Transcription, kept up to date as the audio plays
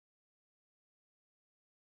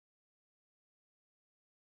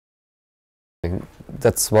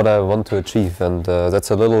That's what I want to achieve, and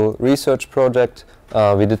that's a little research project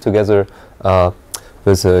we did together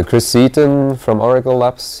with Chris Seaton from Oracle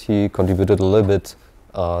Labs. He contributed a little bit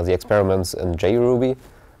the experiments in JRuby,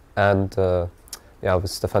 and yeah,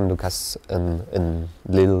 with Stefan Lucas in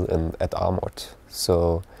Lille and at Armored.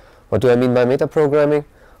 So what do I mean by metaprogramming?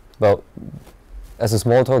 Well, as a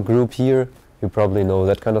Smalltalk group here, you probably know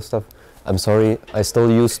that kind of stuff. I'm sorry, I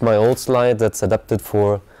still used my old slide that's adapted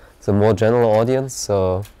for the more general audience.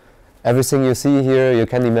 So everything you see here, you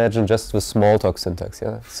can imagine just with Smalltalk syntax.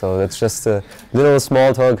 Yeah. So that's just a little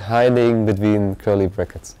Smalltalk hiding between curly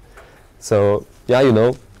brackets. So yeah, you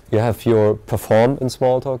know, you have your perform in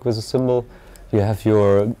Smalltalk with a symbol. You have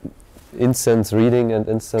your instance reading and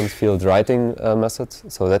instance field writing methods.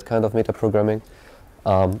 So that kind of metaprogramming.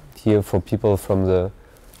 Here for people from the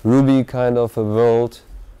Ruby kind of a world,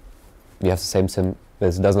 you have the same sim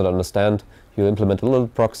with does not understand. You implement a little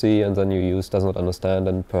proxy and then you use does not understand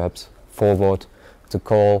and perhaps forward the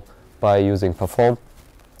call by using perform.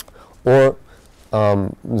 Or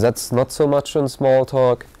that's not so much in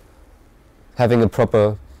Smalltalk, having a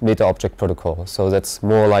proper meta object protocol. So that's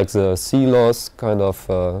more like the CLOS kind of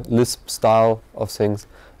Lisp style of things,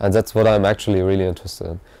 and that's what I'm actually really interested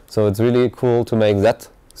in. So it's really cool to make that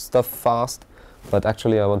stuff fast, but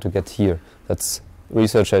actually I want to get here. That's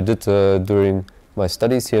research I did during my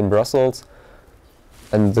studies here in Brussels,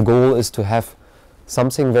 and the goal is to have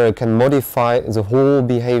something where I can modify the whole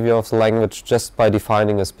behavior of the language just by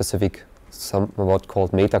defining a specific somewhat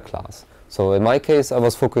called meta class. So in my case I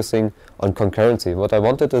was focusing on concurrency. What I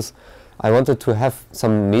wanted is I wanted to have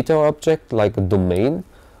some meta object like a domain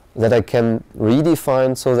that I can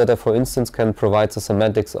redefine so that I, for instance, can provide the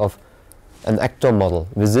semantics of an actor model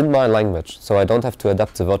within my language. So I don't have to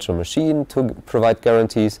adapt the virtual machine to provide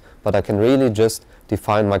guarantees, but I can really just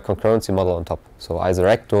define my concurrency model on top. So either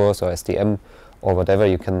actors or SDM or whatever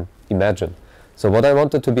you can imagine. So what I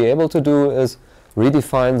wanted to be able to do is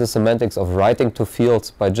redefine the semantics of writing to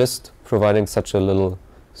fields by just providing such a little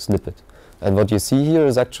snippet. And what you see here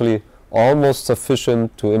is actually almost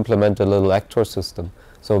sufficient to implement a little actor system.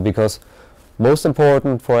 So because most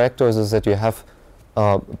important for actors is that you have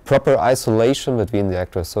proper isolation between the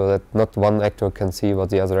actors, so that not one actor can see what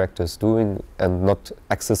the other actor is doing and not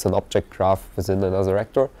access an object graph within another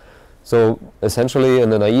actor. So essentially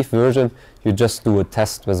in a naive version you just do a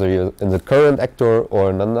test whether you're in the current actor or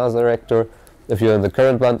in another actor. If you're in the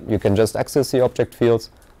current one you can just access the object fields,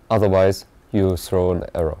 otherwise you throw an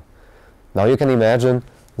error. Now you can imagine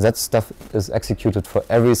that stuff is executed for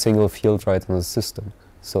every single field right in the system.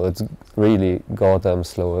 So it's really goddamn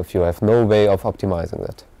slow if you have no way of optimizing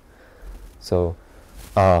that. So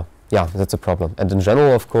yeah, that's a problem. And in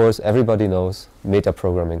general, of course, everybody knows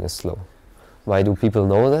metaprogramming is slow. Why do people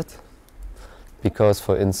know that? Because,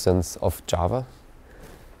 for instance, of Java.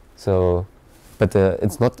 So, but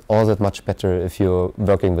it's not all that much better if you're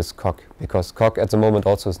working with Coq, because Coq at the moment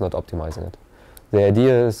also is not optimizing it. The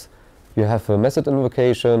idea is you have a method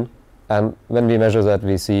invocation, and when we measure that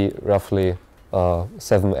we see roughly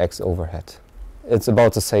 7x overhead. It's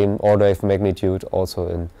about the same order of magnitude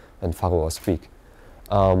also in Faro or Squeak.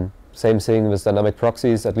 Same thing with dynamic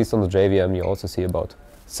proxies, at least on the JVM you also see about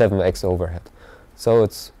 7x overhead. So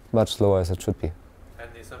it's much slower as it should be. And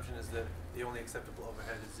the assumption is that the only acceptable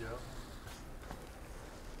overhead is 0?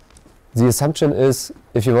 The assumption is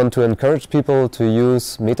if you want to encourage people to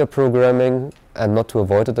use metaprogramming and not to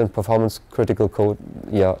avoid it in performance critical code,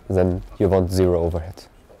 yeah, then you want 0 overhead.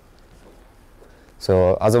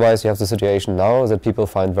 So otherwise you have the situation now that people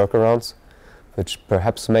find workarounds, which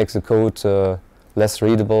perhaps makes the code less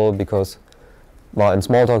readable because, well, in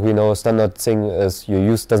Smalltalk we know a standard thing is you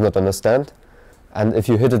use does not understand, and if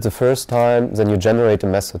you hit it the first time then you generate a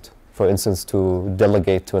method, for instance, to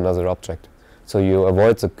delegate to another object. So you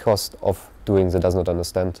avoid the cost of doing the does not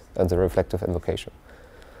understand and the reflective invocation.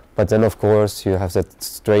 But then of course you have that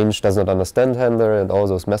strange does not understand handler and all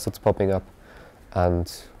those methods popping up,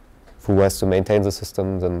 and who has to maintain the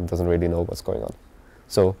system then doesn't really know what's going on.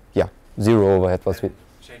 So yeah, 0 overhead was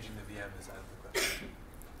changing the VM is out of the question.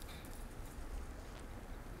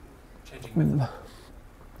 Changing method.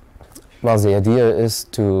 Well, the idea is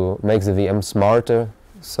to make the VM smarter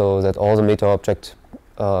so that all the meta-object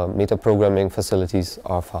metaprogramming facilities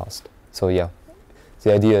are fast. So yeah,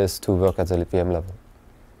 the idea is to work at the VM level.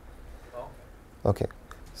 Oh. Okay.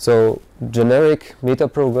 So generic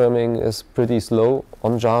metaprogramming is pretty slow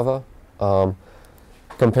on Java.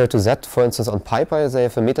 Compared to that, for instance, on PyPy they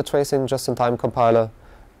have a meta-tracing just-in-time compiler.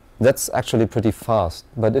 That's actually pretty fast.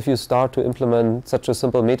 But if you start to implement such a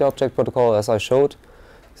simple meta-object protocol as I showed,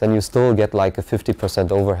 then you still get like a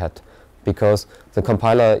 50% overhead because the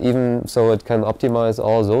compiler, even so it can optimize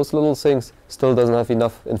all those little things, still doesn't have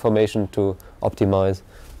enough information to optimize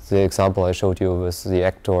the example I showed you with the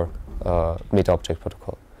actor meta-object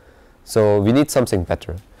protocol. So we need something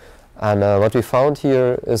better. And what we found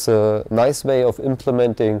here is a nice way of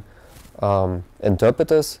implementing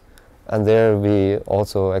interpreters, and there we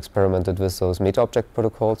also experimented with those meta-object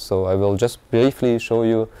protocols. So I will just briefly show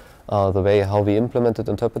you the way how we implemented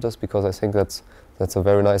interpreters, because I think that's a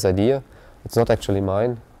very nice idea. It's not actually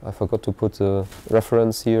mine. I forgot to put the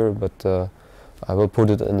reference here, but I will put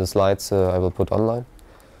it in the slides I will put online.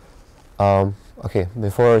 Okay,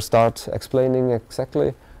 before I start explaining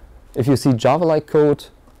exactly, if you see Java-like code,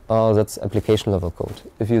 that's application level code.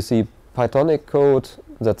 If you see Pythonic code,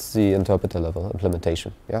 that's the interpreter level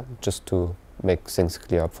implementation, yeah, just to make things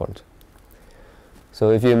clear up front.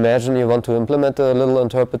 So if you imagine you want to implement a little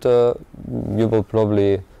interpreter, you will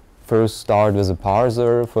probably first start with a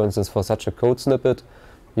parser. For instance, for such a code snippet,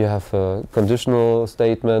 you have a conditional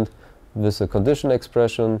statement with a condition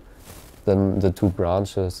expression, then the two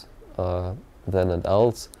branches, then and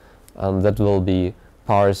else, and that will be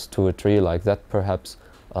parsed to a tree like that perhaps.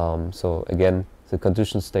 So again, the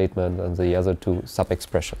condition statement and the other two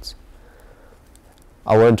sub-expressions.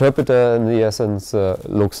 Our interpreter in the essence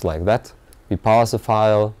looks like that. We parse a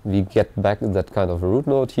file, we get back that kind of a root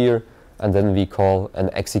node here, and then we call an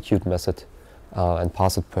execute method and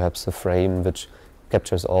pass it perhaps a frame which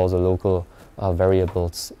captures all the local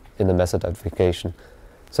variables in the method application.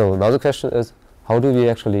 So now the question is, how do we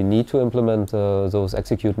actually need to implement those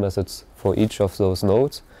execute methods for each of those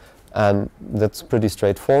nodes? And that's pretty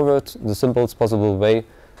straightforward. The simplest possible way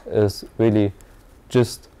is really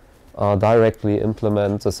just directly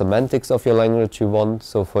implement the semantics of your language you want.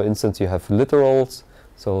 So for instance, you have literals,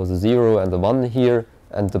 so the 0 and the 1 here,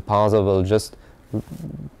 and the parser will just,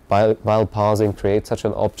 while parsing, create such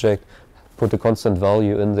an object, put a constant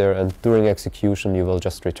value in there, and during execution you will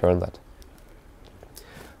just return that.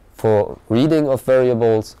 For reading of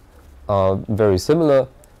variables, very similar.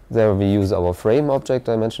 There we use our frame object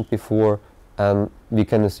I mentioned before, and we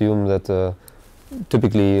can assume that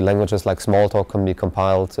typically languages like Smalltalk can be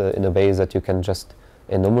compiled in a way that you can just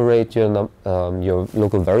enumerate your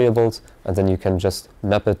local variables, and then you can just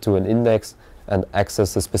map it to an index and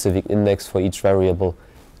access a specific index for each variable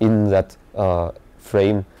in that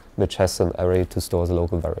frame, which has an array to store the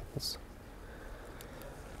local variables.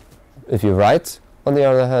 If you write, on the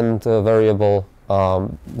other hand, a variable,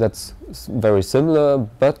 that's very similar,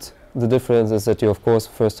 but the difference is that you of course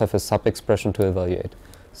first have a sub-expression to evaluate.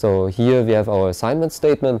 So here we have our assignment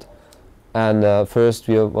statement, and first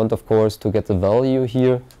we want of course to get the value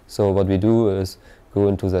here. So what we do is go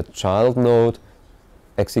into that child node,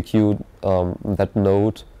 execute that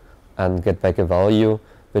node, and get back a value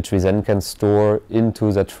which we then can store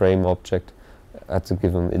into that frame object at the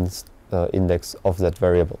given index of that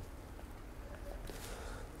variable.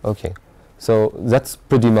 Okay. So that's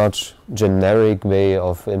pretty much generic way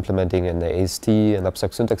of implementing an AST, an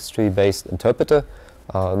abstract syntax tree based interpreter,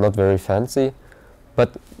 not very fancy.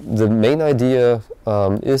 But the main idea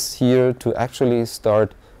is here to actually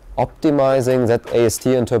start optimizing that AST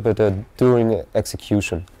interpreter during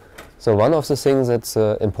execution. So one of the things that's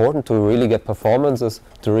important to really get performance is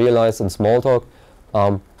to realize in Smalltalk,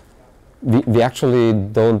 we actually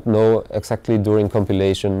don't know exactly during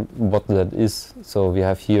compilation what that is. So we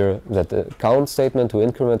have here that count statement to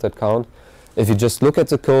increment that count. If you just look at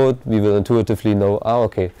the code, we will intuitively know,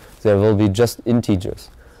 okay, there will be just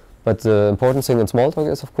integers. But the important thing in Smalltalk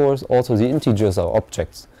is, of course, also the integers are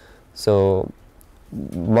objects. So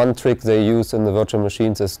one trick they use in the virtual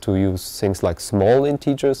machines is to use things like small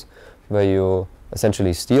integers, where you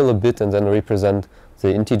essentially steal a bit and then represent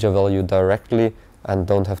the integer value directly and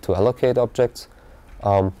don't have to allocate objects.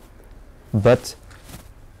 But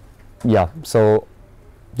yeah, so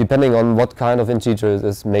depending on what kind of integer it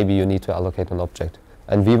is, maybe you need to allocate an object.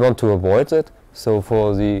 And we want to avoid it. So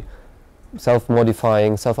for the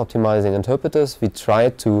self-modifying, self-optimizing interpreters, we try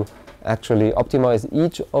to actually optimize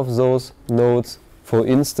each of those nodes, for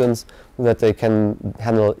instance, that they can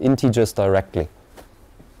handle integers directly.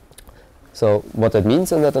 So what that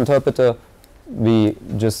means in that interpreter, we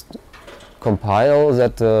just compile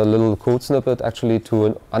that little code snippet actually to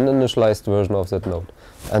an uninitialized version of that node.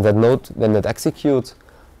 And that node, when it executes,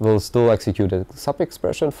 will still execute a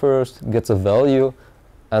sub-expression first, gets a value,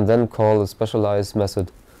 and then call a specialized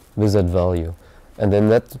method with that value. And in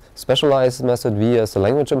that specialized method, we as a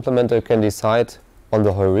language implementer can decide on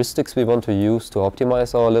the heuristics we want to use to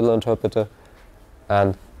optimize our little interpreter.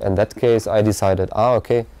 And in that case, I decided,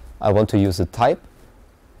 okay, I want to use a type,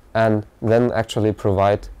 and then actually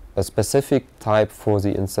provide a specific type for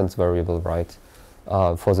the instance variable, right?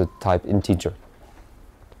 For the type integer.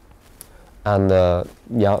 And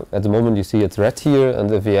yeah, at the moment you see it's red here,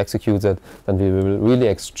 and if we execute that, then we will really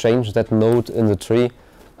exchange that node in the tree,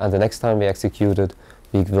 and the next time we execute it,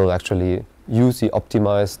 we will actually use the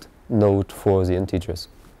optimized node for the integers.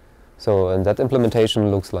 So, and that implementation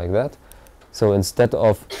looks like that. So instead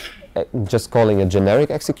of just calling a generic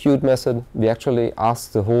execute method, we actually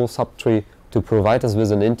ask the whole subtree to provide us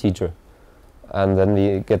with an integer, and then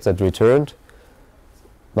we get that returned.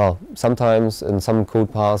 Well, sometimes in some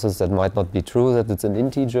code passes that might not be true that it's an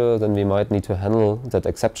integer, then we might need to handle that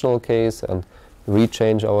exceptional case and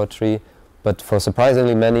rechange our tree. But for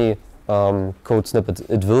surprisingly many code snippets,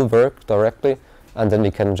 it will work directly, and then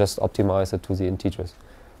we can just optimize it to the integers.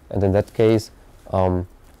 And in that case,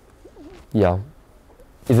 yeah,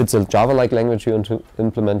 if it's a Java-like language you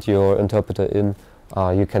implement your interpreter in,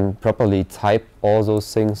 you can properly type all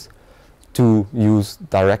those things to use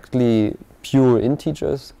directly pure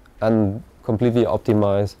integers and completely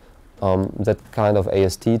optimize that kind of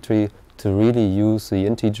AST tree to really use the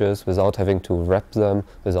integers without having to wrap them,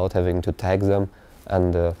 without having to tag them,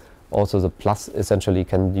 and also the plus essentially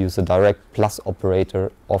can use the direct plus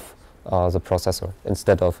operator of the processor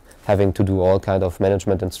instead of having to do all kind of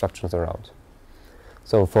management instructions around.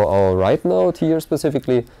 So for our write node here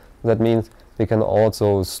specifically, that means we can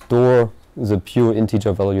also store the pure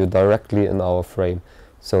integer value directly in our frame.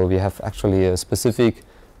 So we have actually a specific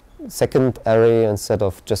second array instead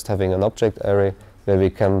of just having an object array where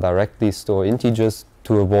we can directly store integers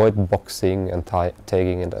to avoid boxing and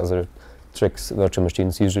tagging and other tricks virtual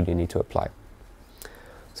machines usually need to apply.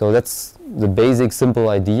 So that's the basic simple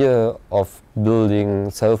idea of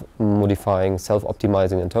building self-modifying,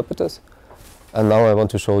 self-optimizing interpreters. And now I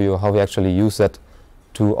want to show you how we actually use that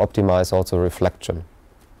to optimize also reflection.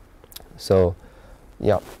 So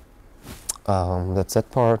yeah. That's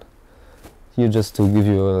that part. Here just to give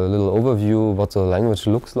you a little overview what the language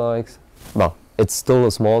looks like. Well, it's still a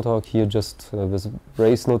Smalltalk here, just with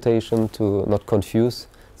brace notation to not confuse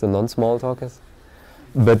the non-Smalltalkers.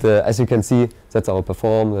 But as you can see, that's our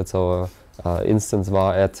perform, that's our instance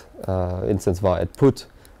var add put.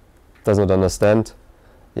 Does not understand.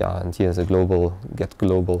 Yeah, and here's a global, get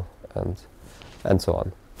global, and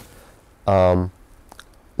so on.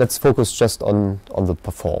 Let's focus just on the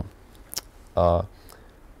perform.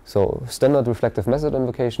 So standard reflective method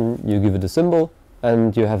invocation, you give it a symbol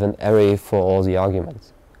and you have an array for all the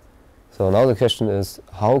arguments. So now the question is,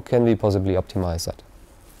 how can we possibly optimize that?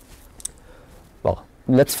 Well,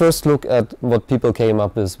 let's first look at what people came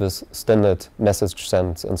up with standard message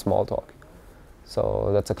sends in Smalltalk. So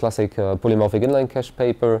that's a classic polymorphic inline cache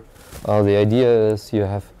paper. The idea is you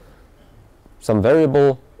have some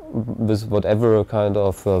variable with whatever kind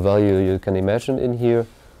of value you can imagine in here,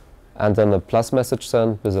 and then a plus message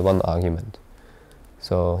send with a one argument.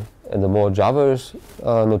 So in the more Java-ish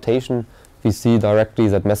notation, we see directly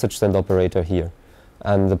that message send operator here.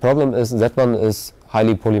 And the problem is that one is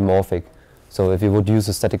highly polymorphic. So if we would use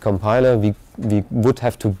a static compiler, we would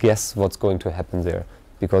have to guess what's going to happen there,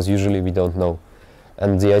 because usually we don't know.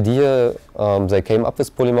 And the idea they came up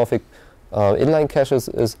with polymorphic inline caches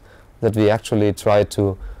is that we actually try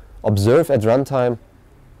to observe at runtime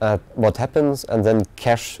at what happens and then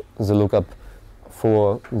cache the lookup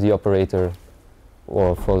for the operator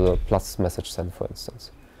or for the plus message send, for instance.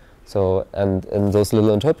 So, and in those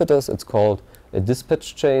little interpreters, it's called a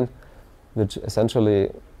dispatch chain, which essentially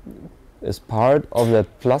is part of that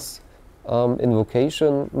plus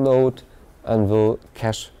invocation node and will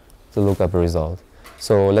cache the lookup result.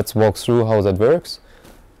 So let's walk through how that works.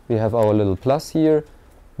 We have our little plus here.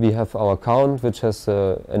 We have our count, which has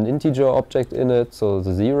an integer object in it, so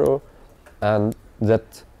the 0. And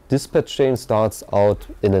that dispatch chain starts out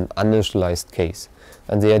in an uninitialized case.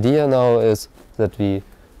 And the idea now is that we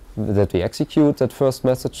execute that first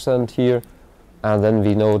message sent here, and then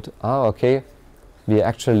we note, okay, we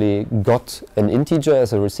actually got an integer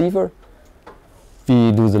as a receiver.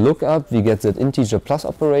 We do the lookup, we get that integer plus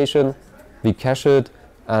operation, we cache it,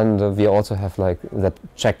 and we also have like that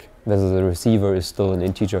check whether the receiver is still an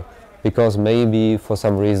integer, because maybe for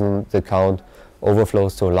some reason the count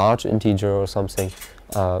overflows to a large integer or something,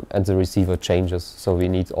 and the receiver changes, so we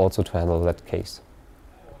need also to handle that case.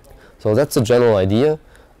 So that's the general idea,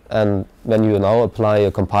 and when you now apply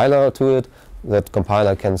a compiler to it, that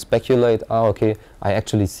compiler can speculate, okay, I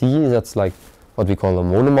actually see that's like what we call a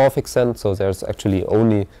monomorphic send, so there's actually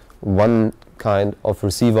only one kind of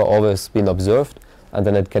receiver always been observed, and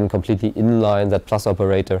then it can completely inline that plus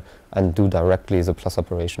operator and do directly the plus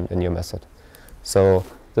operation in your method. So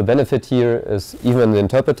the benefit here is even in the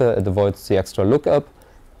interpreter, it avoids the extra lookup,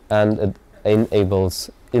 and it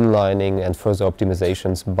enables inlining and further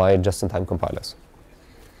optimizations by just-in-time compilers.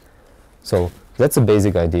 So that's a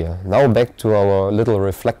basic idea. Now back to our little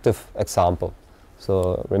reflective example.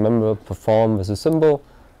 So remember, perform with a symbol,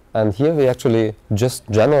 and here we actually just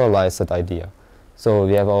generalize that idea. So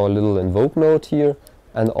we have our little invoke node here,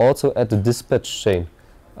 and also at the dispatch chain.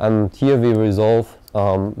 And here we resolve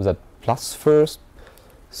that plus first.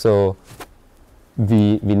 So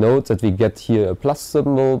we note that we get here a plus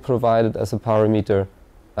symbol provided as a parameter,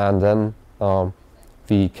 and then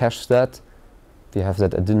we cache that. We have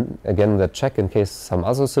that again, that check in case some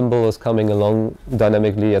other symbol is coming along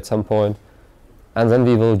dynamically at some point. And then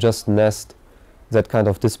we will just nest that kind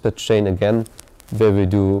of dispatch chain again, where we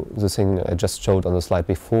do the thing I just showed on the slide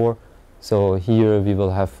before. So here we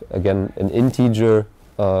will have again an integer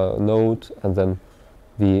node, and then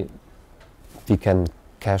we can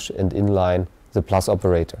cache and inline the plus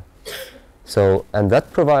operator. So, and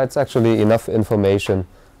that provides actually enough information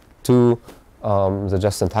to the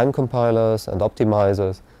just-in-time compilers and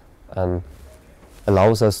optimizers, and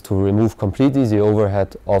allows us to remove completely the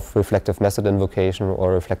overhead of reflective method invocation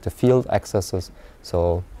or reflective field accesses.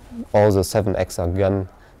 So all the 7x are gone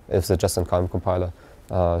if the just-in-time compiler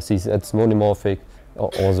sees it's monomorphic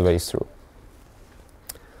all the way through.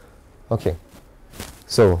 Okay,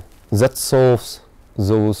 so that solves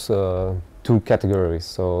those two categories.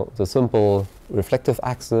 So the simple reflective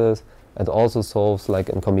access, and also solves like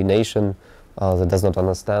in combination that does not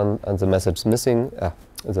understand and the message missing,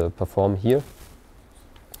 the perform here.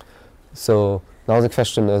 So now the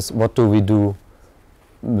question is, what do we do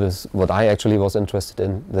with what I actually was interested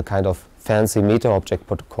in, the kind of fancy meta-object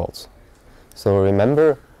protocols. So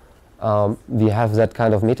remember, we have that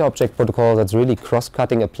kind of meta-object protocol that's really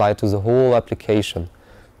cross-cutting applied to the whole application.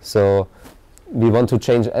 So we want to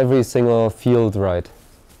change every single field right.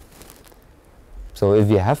 So if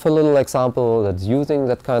we have a little example that's using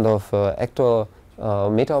that kind of actor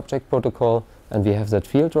meta-object protocol, and we have that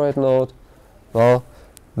field right node, well,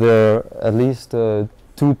 there are at least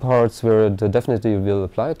two parts where it definitely will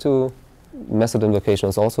apply to. Method invocation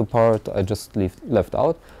is also part I just left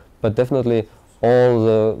out, but definitely all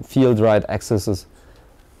the field right accesses,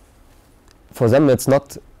 for them it's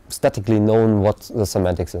not statically known what the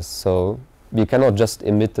semantics is. So we cannot just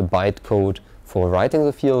emit the byte code for writing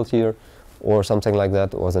the field here or something like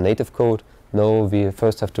that, or the native code. No, we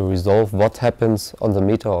first have to resolve what happens on the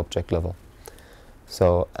meta object level.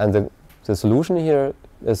 So, and the solution here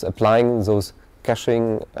is applying those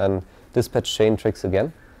caching and dispatch chain tricks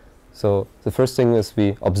again. So the first thing is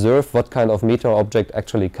we observe what kind of meta object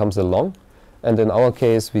actually comes along, and in our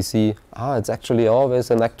case we see, it's actually always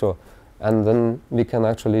an actor, and then we can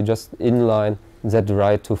actually just inline that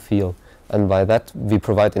right to field, and by that we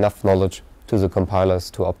provide enough knowledge to the compilers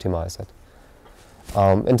to optimize it.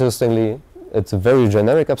 Interestingly, it's a very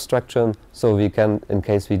generic abstraction, so we can, in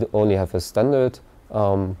case we only have a standard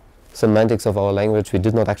semantics of our language, we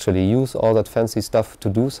did not actually use all that fancy stuff to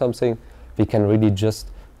do something, we can really just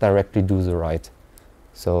directly do the write.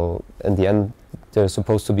 So in the end, there's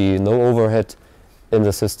supposed to be no overhead in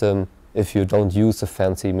the system if you don't use the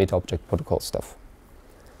fancy meta-object protocol stuff.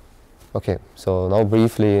 Okay, so now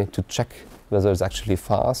briefly to check whether it's actually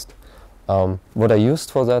fast. What I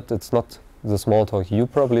used for that, it's not the Smalltalk you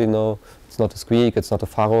probably know, it's not a Squeak, it's not a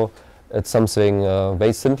Faro, it's something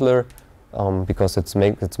way simpler, because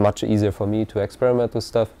it's much easier for me to experiment with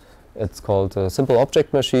stuff. It's called a simple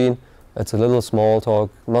object machine. It's a little Smalltalk,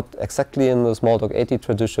 not exactly in the Smalltalk 80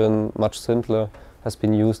 tradition, much simpler, has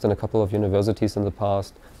been used in a couple of universities in the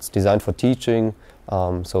past. It's designed for teaching,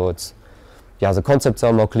 so it's, the concepts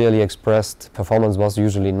are more clearly expressed. Performance was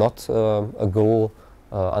usually not a goal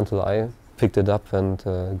until I picked it up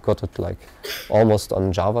and got it like almost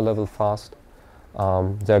on Java level fast.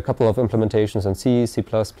 There are a couple of implementations in C, C++,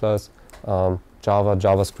 Java,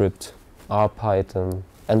 JavaScript, R, Python,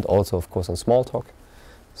 and also of course in Smalltalk.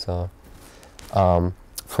 So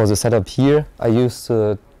for the setup here, I used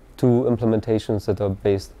two implementations that are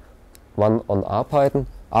based, one on RPython.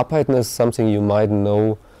 RPython is something you might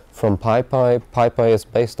know from PyPy. PyPy is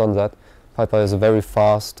based on that. PyPy is a very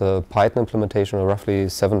fast Python implementation, roughly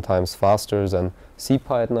 7 times faster than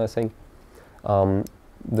CPython, I think.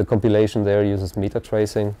 The compilation there uses meta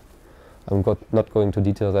tracing. I'm not going to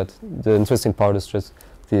detail that. The interesting part is just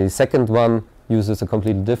the second one uses a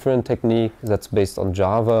completely different technique that's based on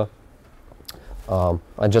Java.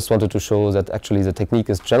 I just wanted to show that actually the technique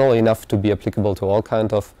is general enough to be applicable to all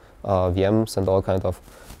kinds of VMs and all kinds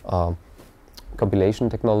of compilation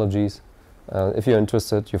technologies. If you're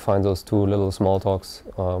interested, you find those two little Smalltalks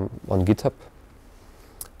on GitHub.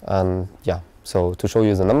 And so to show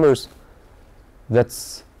you the numbers,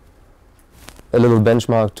 that's a little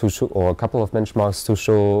benchmark to show, or a couple of benchmarks to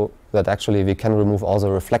show that actually we can remove also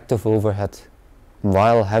reflective overhead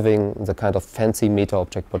while having the kind of fancy meta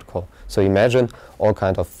object protocol. So imagine all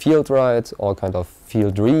kind of field writes, all kind of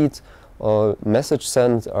field reads, or message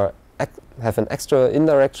sends are have an extra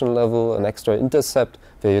indirection level, an extra intercept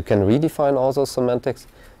where you can redefine all those semantics.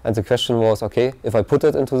 And the question was, okay, if I put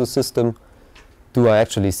it into the system, do I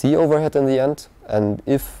actually see overhead in the end? And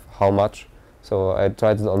if, how much? So I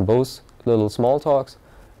tried it on both little Smalltalks,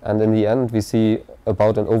 and in the end we see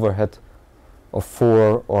about an overhead of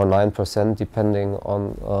 4 or 9% depending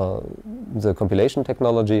on the compilation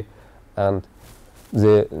technology. And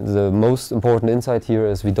the most important insight here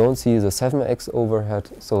is we don't see the 7x overhead,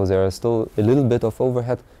 so there is still a little bit of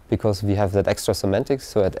overhead because we have that extra semantics.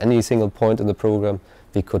 So at any single point in the program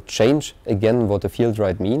we could change again what the field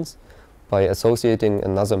write means by associating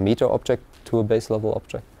another meter object to a base level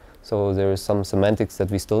object. So there is some semantics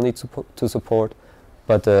that we still need to support,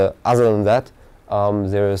 but other than that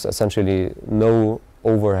there is essentially no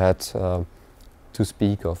overhead to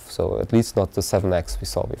speak of, so at least not the 7x we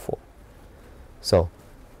saw before. So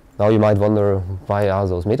now you might wonder, why are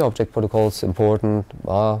those meta object protocols important?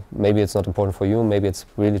 Maybe it's not important for you, maybe it's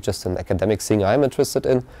really just an academic thing I'm interested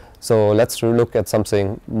in. So let's look at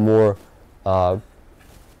something more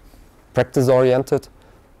practice oriented.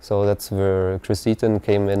 So that's where Chris Eaton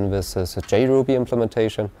came in with his JRuby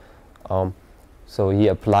implementation. So he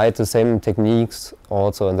applied the same techniques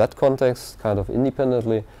also in that context, kind of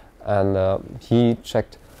independently, and he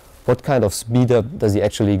checked what kind of speed up does he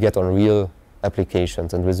actually get on real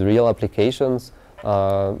applications. And with real applications,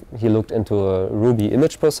 he looked into a Ruby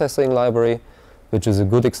image processing library, which is a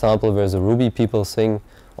good example where the Ruby people think,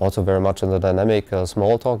 also very much in the dynamic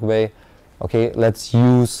Smalltalk way, okay, let's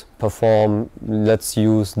use perform, let's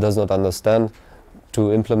use does not understand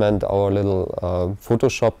to implement our little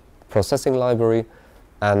Photoshop processing library.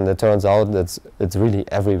 And it turns out that it's really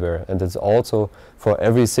everywhere, and it's also for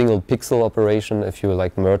every single pixel operation. If you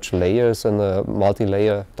like merge layers in a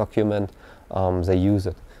multi-layer document, they use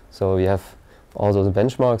it. So we have all those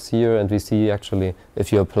benchmarks here, and we see actually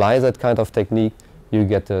if you apply that kind of technique, you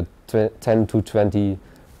get a 10 to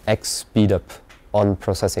 20x speed up on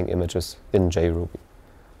processing images in JRuby.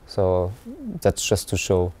 So that's just to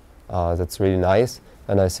show that's really nice.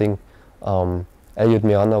 And I think Elliot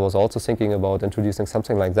Miranda was also thinking about introducing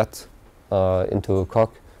something like that into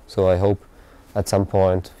Coq. So I hope at some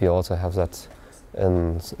point we also have that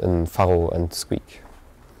in Faro and Squeak.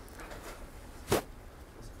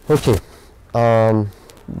 Okay,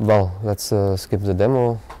 well, let's skip the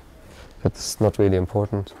demo. That's not really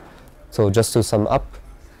important. So just to sum up,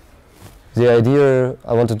 the idea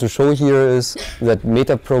I wanted to show here is that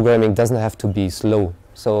meta programming doesn't have to be slow.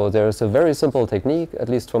 So there is a very simple technique, at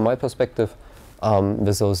least from my perspective,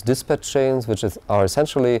 with those dispatch chains, which are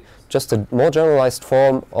essentially just a more generalized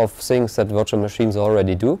form of things that virtual machines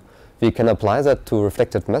already do. We can apply that to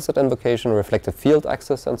reflected method invocation, reflected field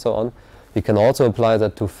access, and so on. We can also apply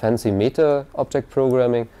that to fancy meta object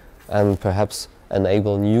programming and perhaps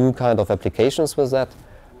enable new kind of applications with that.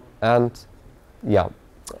 And yeah,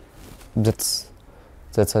 that's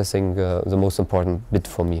I think the most important bit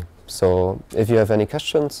for me. So if you have any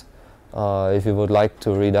questions, if you would like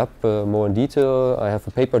to read up more in detail, I have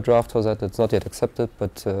a paper draft for that. It's not yet accepted,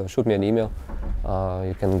 but shoot me an email.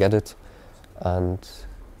 You can get it. And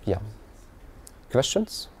yeah,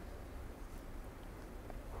 questions?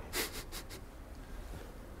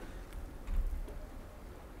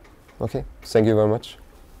 Okay, thank you very much.